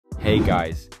Hey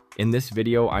guys, in this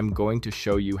video I'm going to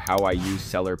show you how I use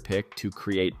SellerPic to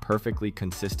create perfectly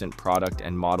consistent product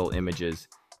and model images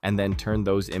and then turn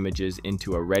those images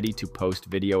into a ready-to-post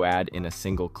video ad in a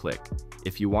single click.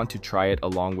 If you want to try it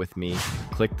along with me,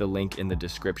 click the link in the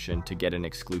description to get an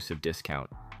exclusive discount.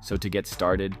 So to get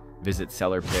started, visit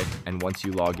SellerPic, and once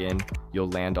you log in,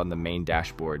 you'll land on the main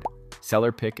dashboard.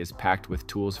 SellerPic is packed with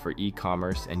tools for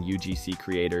e-commerce and UGC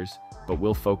creators, but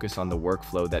we'll focus on the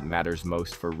workflow that matters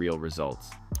most for real results.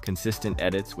 Consistent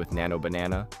edits with Nano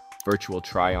Banana, virtual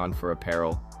try-on for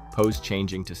apparel, pose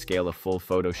changing to scale a full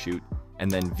photo shoot, and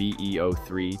then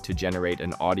VEO3 to generate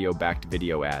an audio-backed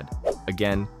video ad.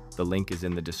 Again, the link is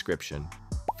in the description.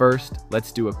 First,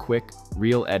 let's do a quick,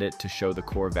 real edit to show the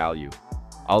core value.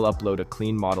 I'll upload a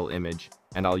clean model image,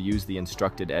 and I'll use the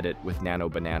instructed edit with Nano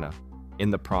Banana. In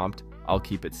the prompt, I'll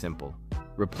keep it simple.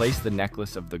 Replace the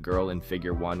necklace of the girl in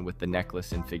figure 1 with the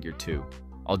necklace in figure 2.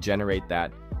 I'll generate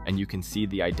that, and you can see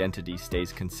the identity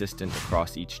stays consistent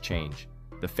across each change.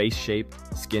 The face shape,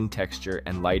 skin texture,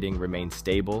 and lighting remain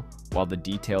stable, while the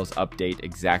details update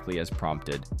exactly as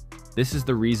prompted. This is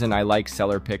the reason I like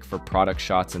SellerPic for product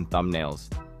shots and thumbnails.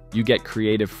 You get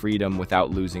creative freedom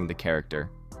without losing the character.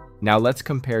 Now let's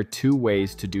compare two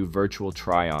ways to do virtual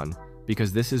try-on,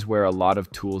 because this is where a lot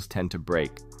of tools tend to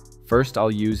break. First,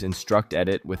 I'll use Instruct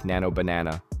Edit with Nano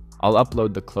Banana. I'll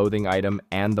upload the clothing item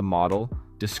and the model,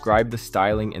 describe the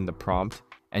styling in the prompt,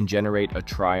 and generate a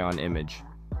try-on image.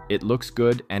 It looks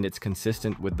good and it's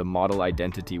consistent with the model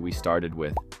identity we started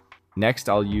with. Next,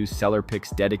 I'll use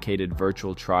SellerPic's dedicated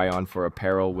virtual try-on for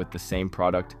apparel with the same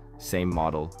product, same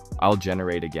model. I'll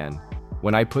generate again.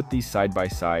 When I put these side by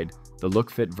side, the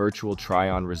look-fit virtual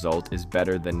try-on result is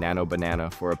better than Nano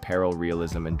Banana for apparel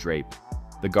realism and drape.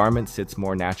 The garment sits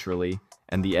more naturally,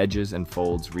 and the edges and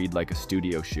folds read like a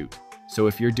studio shoot. So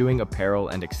if you're doing apparel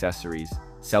and accessories,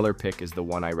 SellerPic is the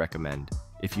one I recommend.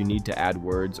 If you need to add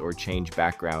words or change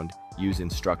background, use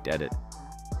Instruct Edit.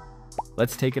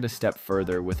 Let's take it a step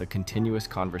further with a continuous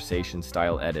conversation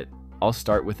style edit. I'll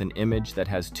start with an image that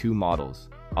has two models.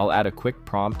 I'll add a quick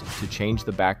prompt to change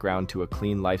the background to a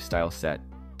clean lifestyle set.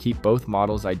 Keep both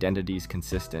models' identities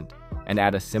consistent, and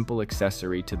add a simple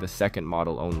accessory to the second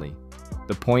model only.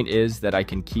 The point is that I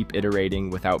can keep iterating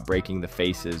without breaking the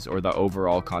faces or the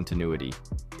overall continuity.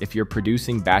 If you're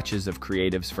producing batches of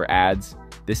creatives for ads,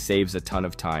 this saves a ton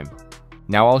of time.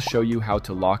 Now I'll show you how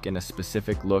to lock in a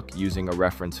specific look using a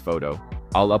reference photo.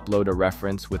 I'll upload a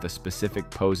reference with a specific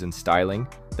pose and styling,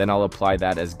 then I'll apply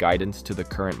that as guidance to the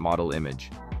current model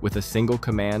image. With a single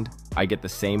command, I get the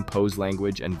same pose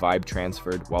language and vibe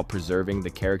transferred while preserving the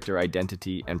character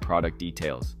identity and product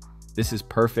details. This is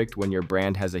perfect when your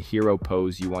brand has a hero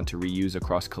pose you want to reuse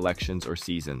across collections or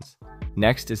seasons.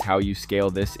 Next is how you scale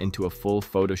this into a full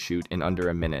photo shoot in under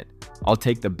a minute. I'll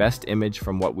take the best image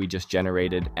from what we just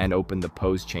generated and open the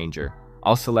pose changer.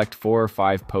 I'll select 4 or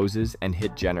 5 poses and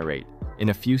hit generate. In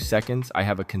a few seconds, I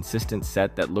have a consistent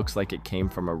set that looks like it came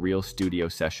from a real studio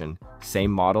session.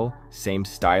 Same model, same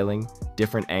styling,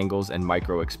 different angles and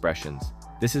micro expressions.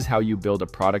 This is how you build a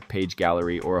product page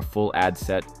gallery or a full ad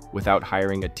set without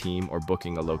hiring a team or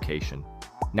booking a location.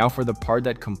 Now for the part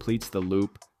that completes the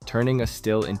loop, turning a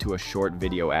still into a short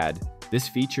video ad. This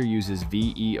feature uses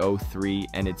VEO3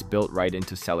 and it's built right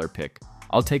into SellerPic.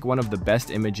 I'll take one of the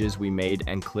best images we made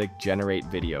and click Generate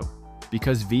Video.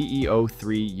 Because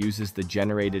VEO3 uses the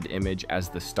generated image as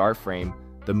the start frame,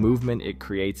 the movement it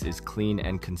creates is clean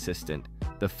and consistent.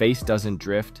 The face doesn't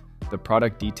drift, the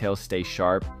product details stay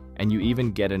sharp, and you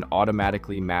even get an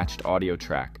automatically matched audio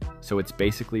track, so it's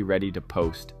basically ready to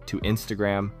post to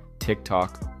Instagram,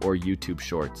 TikTok, or YouTube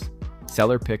Shorts.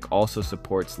 SellerPic also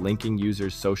supports linking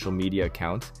users' social media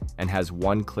accounts and has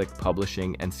one-click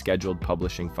publishing and scheduled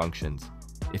publishing functions.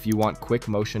 If you want quick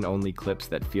motion-only clips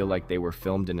that feel like they were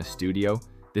filmed in a studio,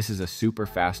 this is a super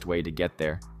fast way to get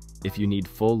there. If you need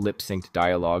full lip-synced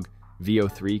dialogue,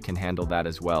 VEO3 can handle that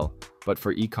as well, but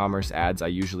for e-commerce ads I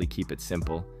usually keep it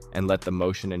simple and let the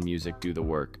motion and music do the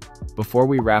work. Before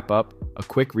we wrap up, a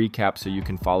quick recap so you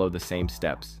can follow the same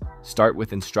steps. Start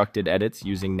with instructed edits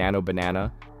using Nano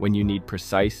Banana when you need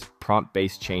precise,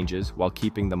 prompt-based changes while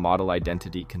keeping the model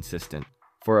identity consistent.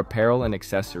 For apparel and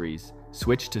accessories,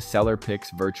 switch to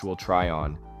SellerPic's virtual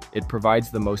try-on. It provides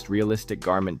the most realistic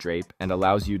garment drape and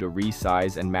allows you to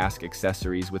resize and mask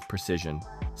accessories with precision,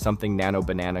 something Nano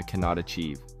Banana cannot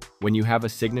achieve. When you have a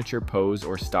signature pose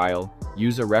or style,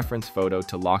 use a reference photo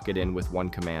to lock it in with one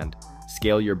command.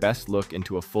 Scale your best look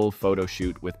into a full photo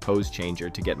shoot with Pose Changer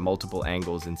to get multiple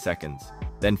angles in seconds.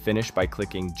 Then finish by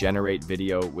clicking Generate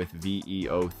Video with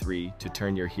VEO3 to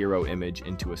turn your hero image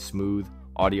into a smooth,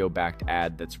 audio-backed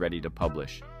ad that's ready to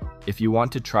publish. If you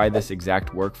want to try this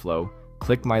exact workflow,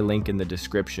 click my link in the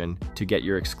description to get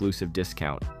your exclusive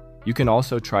discount. You can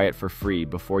also try it for free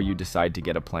before you decide to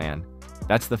get a plan.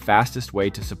 That's the fastest way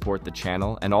to support the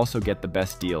channel and also get the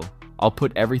best deal. I'll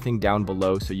put everything down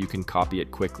below so you can copy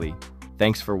it quickly.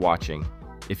 Thanks for watching.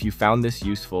 If you found this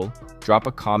useful, drop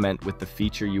a comment with the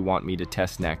feature you want me to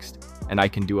test next, and I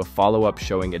can do a follow-up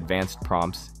showing advanced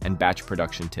prompts and batch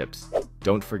production tips.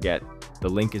 Don't forget, the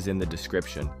link is in the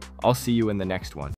description. I'll see you in the next one.